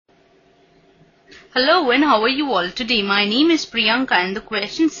Hello and how are you all today? My name is Priyanka and the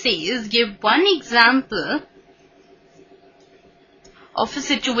question says give one example of a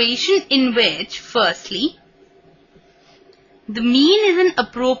situation in which firstly the mean is an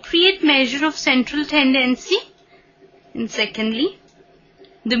appropriate measure of central tendency and secondly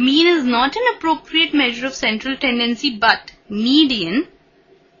the mean is not an appropriate measure of central tendency but median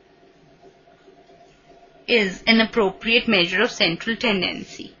is an appropriate measure of central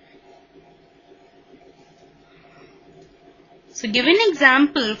tendency. So given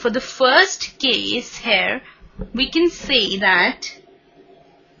example for the first case here, we can say that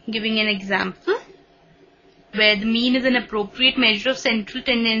giving an example where the mean is an appropriate measure of central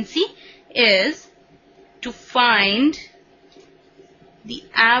tendency is to find the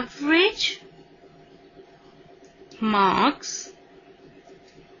average marks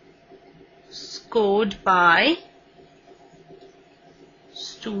scored by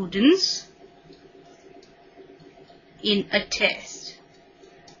students in a test,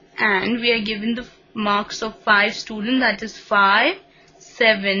 and we are given the marks of 5 students, that is 5,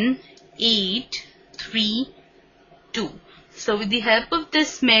 7, 8, 3, 2. So with the help of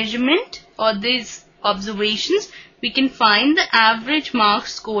this measurement or these observations, we can find the average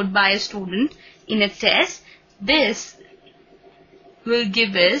marks scored by a student in a test. This will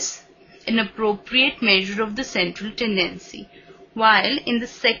give us an appropriate measure of the central tendency. While in the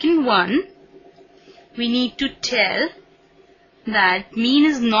second one, we need to tell that mean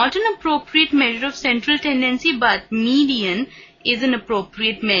is not an appropriate measure of central tendency but median is an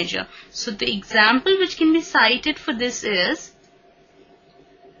appropriate measure. So the example which can be cited for this is,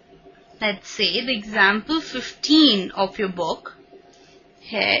 let's say the example 15 of your book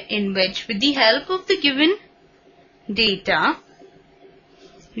here, in which with the help of the given data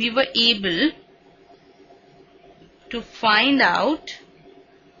we were able to find out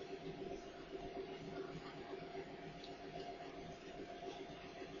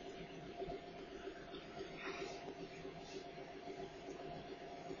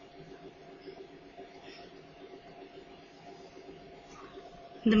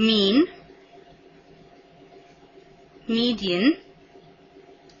the mean, median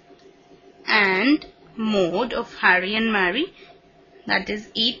and mode of Harry and Mary, that is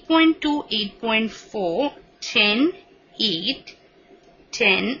 8.2, 8.4, 10, 8,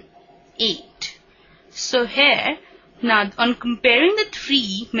 10, 8. So here, now on comparing the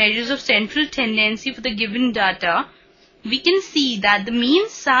three measures of central tendency for the given data, we can see that the mean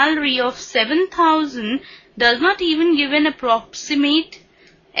salary of 7,000 does not even give an approximate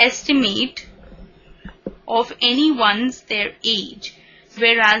estimate of anyone's their age,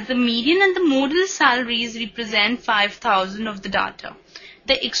 whereas the median and the modal salaries represent 5,000 of the data.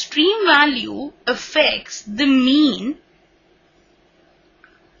 The extreme value affects the mean,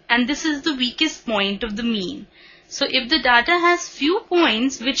 and this is the weakest point of the mean. So if the data has few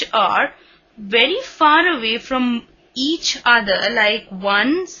points which are very far away from each other, like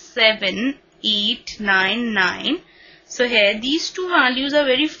 1, 7, 8, 9, 9, so here these two values are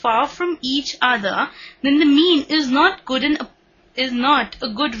very far from each other, then the mean is not good and is not a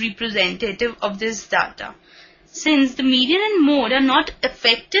good representative of this data. Since the median and mode are not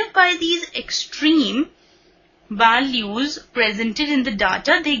affected by these extreme values presented in the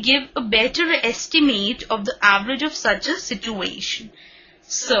data, they give a better estimate of the average of such a situation.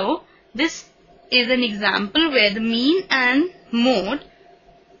 So this is an example where the mean and mode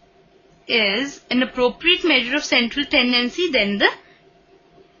is an appropriate measure of central tendency than the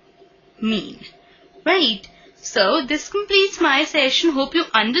mean. Right. So this completes my session. Hope you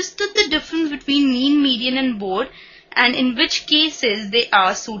understood the difference between mean, median and mode and in which cases they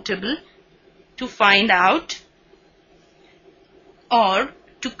are suitable to find out or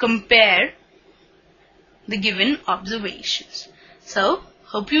to compare the given observations. So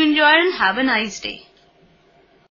hope you enjoy and have a nice day.